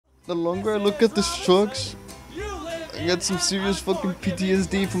the longer I look at the trucks, I get some serious fucking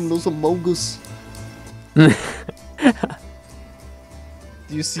PTSD from those amogus. Do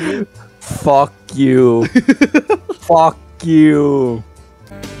you see it? Fuck you. Fuck you.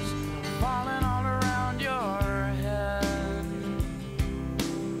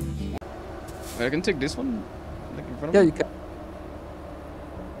 Wait, I can take this one? Like in front of Yeah, me? you can.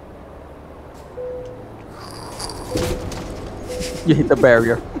 You hit the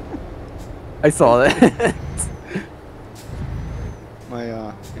barrier. I saw that.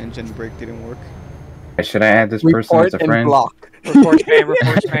 My engine brake didn't work. Should I add this person Report as a and friend? block. Report spam,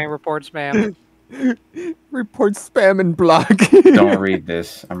 report spam, report spam. Report spam and block. Don't read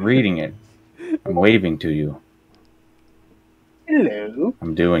this. I'm reading it. I'm waving to you. Hello.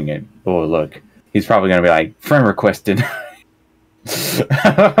 I'm doing it. Oh, look. He's probably going to be like, friend requested.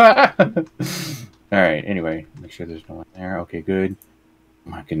 Alright, anyway. Make sure there's no one there. Okay, good.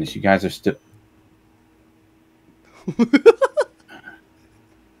 Oh my goodness, you guys are still...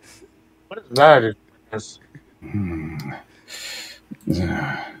 What is that?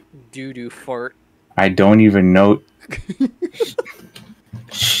 Doo-doo fart. I don't even know...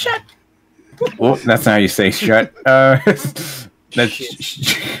 Shut! Well, that's not how you say shut. That's...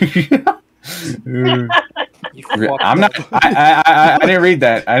 You fucked I'm not... I didn't read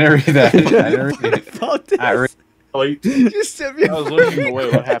that. I didn't read that. I didn't read it. I read... You sent me I was looking away.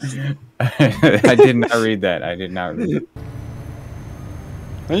 What happened? I did not read that. I did not read it.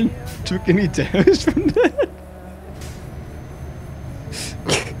 I didn't took any damage from that.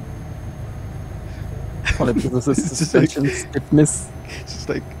 What if this is It's just like- suspension stiffness? It's just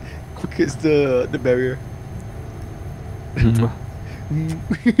like, it's the barrier. Do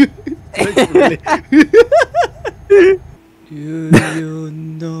you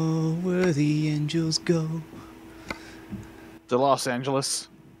know where the angels go? To Los Angeles.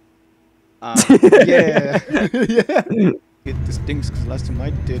 Yeah. Yeah. Get this things because last time I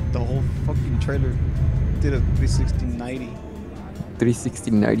did the whole fucking trailer did a 360-90.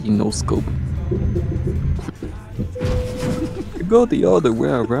 360-90 no scope. Go the other way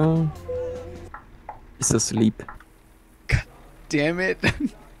around. He's asleep. Damn it.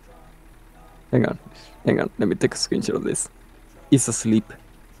 Hang on. Hang on. Let me take a screenshot of this. He's asleep.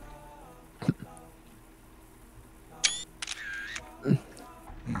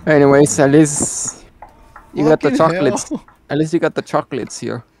 Anyways, at least you got the Fucking chocolates. hell. At least you got the chocolates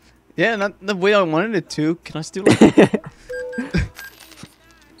here. Yeah, not the way I wanted it to. Can I still like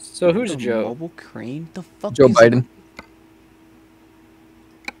So who's a Joe? mobile crane? The fuck Joe is Biden.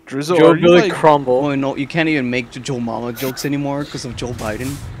 Drizzle, Joe are you Billy like... Crumble. Oh no, you can't even make Joe Mama jokes anymore because of Joe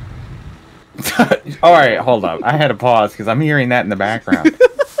Biden. Alright, hold up. I had to pause because I'm hearing that in the background.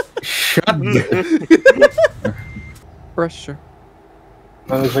 Shut the... Pressure.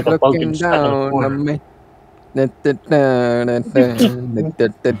 That was like a Looking fucking down on me. Da, da, da, da, da, da,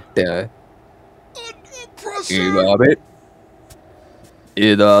 da, da. You got it.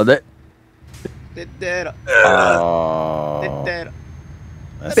 You got it. Oh,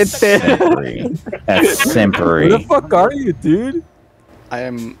 that's That's simpery. That's Where the simpery. fuck are you, dude? I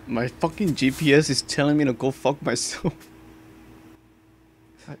am. My fucking GPS is telling me to go fuck myself.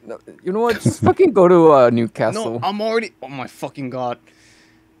 No, you know what? Just fucking go to Newcastle. No, I'm already. Oh my fucking god.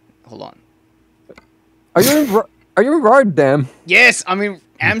 Hold on. Are you in? Are you in Rotterdam? Yes, I'm in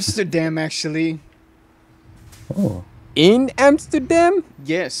Amsterdam actually. Oh. In Amsterdam?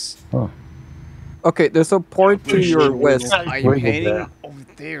 Yes. Okay, there's a port to your west. I'm Where is heading that? over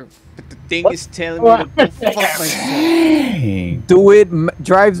there, but the thing is telling me to go fuck myself. Dang. Do it.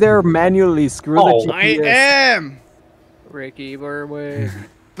 Drive there manually. Screw Oh, the I GPS. am, Ricky Burway.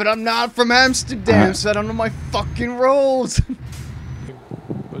 but I'm not from Amsterdam, so I don't know my fucking roads.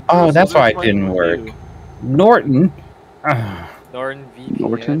 Oh, that's why it didn't work. Norton. Norton VPN.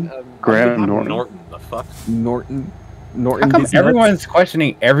 Norton? Graham Norton. Norton, the fuck? Norton. How Norton. come these nuts. everyone's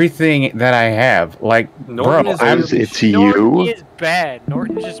questioning everything that I have? Like, Norton bro, is I'm... Because it's Norton you. is bad.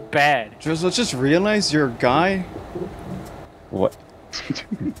 Norton's just bad. Just realize you're a guy. What?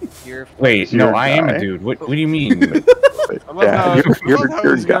 You're Wait, You're no, a I am a guy. dude. What do you mean? Yeah, you're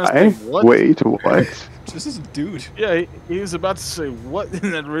gonna say, guy. what? Wait, what? Just a dude. Yeah, he was about to say what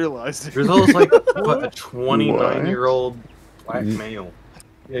and then realized it. Drizzle's like what, a 29-year-old black male.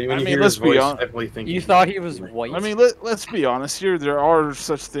 Yeah, when I you mean, hear let's his be voice, hon- definitely think You he's thought he was white? I mean, let's be honest here. There are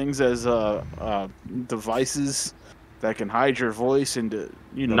such things as devices that can hide your voice and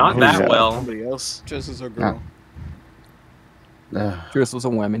not that yeah. well. somebody else. Just as a girl. This was a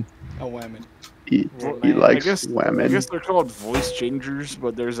woman. A woman. He I likes I women. guess they're called voice changers,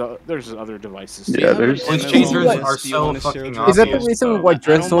 but there's other devices. too. Yeah, there's. Voice Amazon changers list. are Do you so wanna share fucking it? Is that the obvious, reason though. why I don't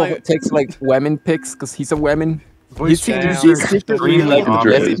Dressel mind- takes like women pics? Because he's a woman? Voice He's changers he's are secretly extremely like a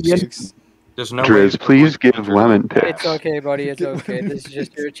obvious. lesbian. There's no way. Driz, please give lemon It's pics. okay, buddy. It's okay. This is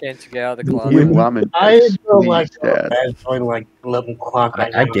just your chance to get out of the Give closet. lemon I pics, go please, like Dad. bed going like 11 o'clock.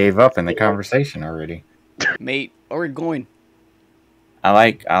 I gave up in the conversation already. Mate, where are we going? I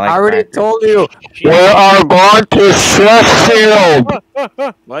like. I already crackers. told you. We are going to Sheffield.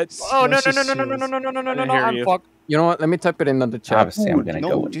 What? Oh no Let's no just no no no no chill. no no no no I no didn't no! hear I'm you. fucked. You know what? Let me type it in on the chat. Obviously, I'm gonna No,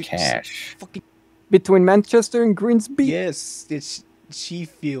 go with dude, cash. Fucking Between Manchester and Grimsby. yes, it's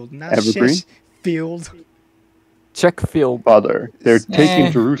Sheffield, not Evergreen? Sheffield. Checkfield. Father, they're taking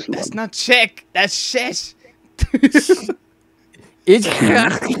Eh. Jerusalem. That's not Czech. That's Shesh. Ich kann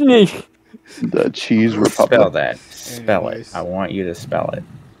nicht. The cheese Spell republic. that. Spell it. Anyways. I want you to spell it.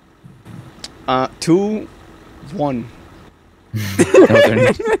 2, 1.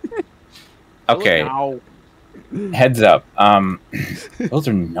 Okay. Ow. Heads up. Those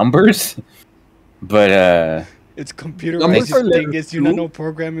are numbers, but It's computer Numbers are racist thing. Is you not two. know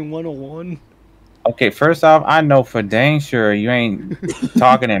programming 101? okay. First off, I know for dang sure you ain't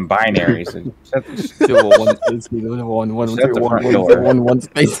talking in binary. So shut the 1 Shut the front door. 1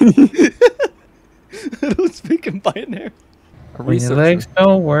 space. I don't speak in binary. When your legs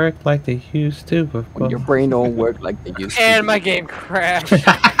don't work like they used to When before. your brain don't work like they used to. And my game crashed.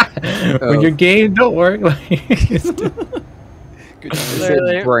 When your game don't work like it used to. Good Is job.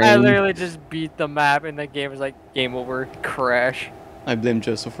 it I brain? literally just beat the map, and the game was like game over, crash. I blame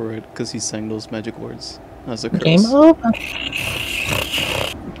Joseph for it because he sang those magic words as a curse. Game over.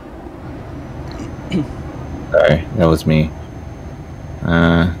 Sorry, that was me.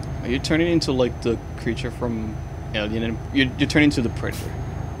 Are you turning into like the creature from Alien? And you're turning into the predator.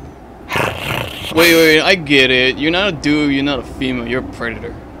 Wait, I get it. You're not a dude. You're not a female. You're a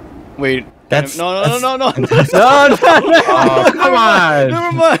predator. Wait. That's- no. No, no, no. Oh, come on.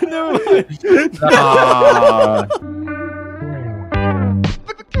 Never mind. Aw.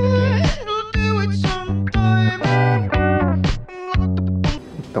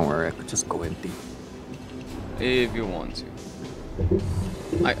 Don't worry, I could just go empty. If you want to.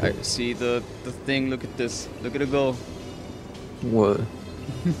 I see the thing. Look at this. Look at it go. What?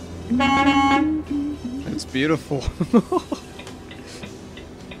 It's beautiful.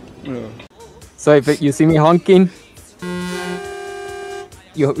 Yeah. So if you see me honking,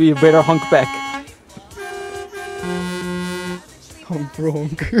 you better honk back. Honk for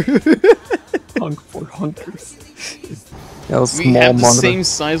honk. Honk for honkers. That was We small have the monitor. same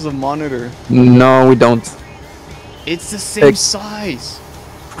size of monitor. No, we don't. It's the same Ex- size.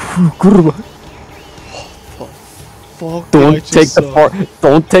 Kurwa. Fuck. Don't I take just the saw. far.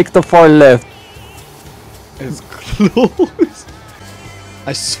 Don't take the far left. It's close.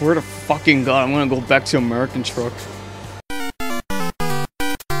 I swear to fucking God, I'm gonna go back to American truck.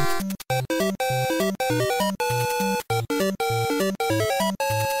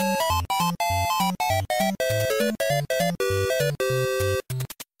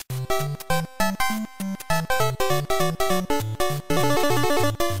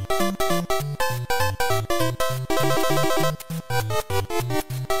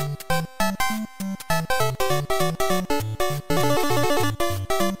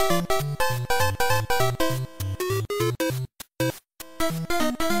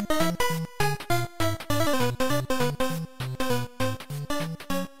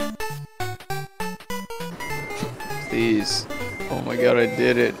 Please. Oh my God, I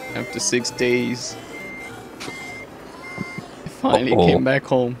did it after 6 days. I finally Uh-oh. came back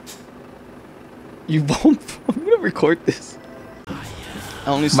home. You won't. I'm gonna record this. I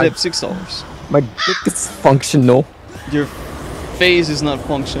only slept 6 hours. My dick is functional. Your face is not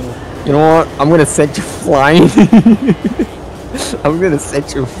functional. You know what? I'm gonna set you flying. I'm gonna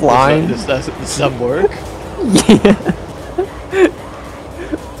set you flying. Does that work? Yeah.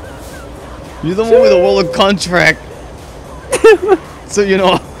 You're the one with the wallet contract. So you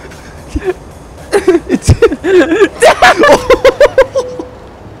know. It's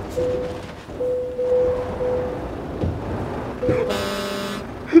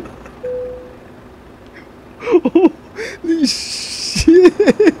Holy shit.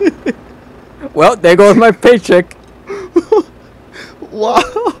 Well, there goes my paycheck. Wow.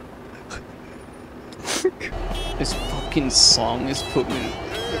 This fucking song is putting me.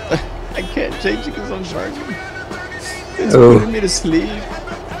 I can't change it because I'm charging. It's Oh. putting me to sleep.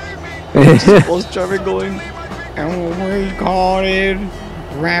 Just post driver going. And we got it.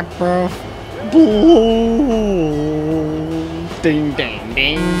 Rapper. Boom. Ding ding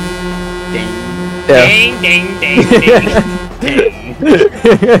ding. Ding. Yeah. Ding, ding, ding, ding,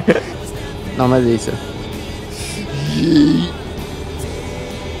 ding. No me dice.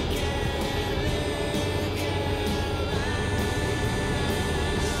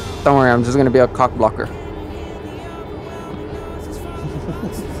 Don't worry, I'm just gonna be a cock blocker.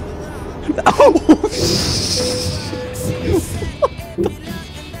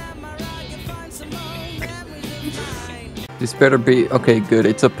 This better be okay. Good.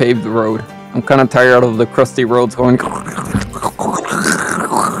 It's a paved road. I'm kind of tired of the crusty roads going.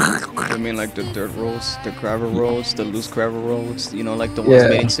 I mean, like the dirt roads, the gravel roads, the loose gravel roads, you know, like the ones Yeah.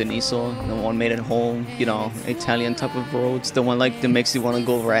 made in Cenizo, the one made at home, you know, Italian type of roads, the one like that makes you want to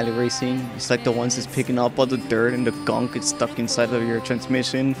go rally racing. It's like the ones that's picking up all the dirt and the gunk it's stuck inside of your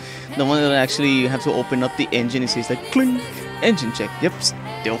transmission. The one that actually you have to open up the engine and says like, cling, engine check. Yep,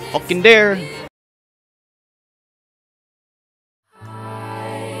 still fucking there.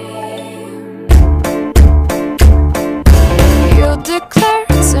 You declare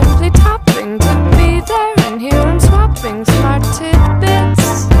it's simply topping to be there, and here I'm swapping smart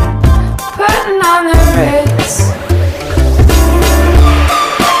tidbits, putting on the ritz.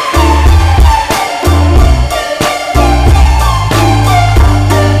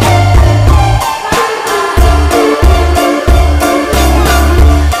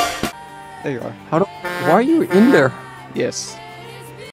 There you are. Why are you in there? Yes.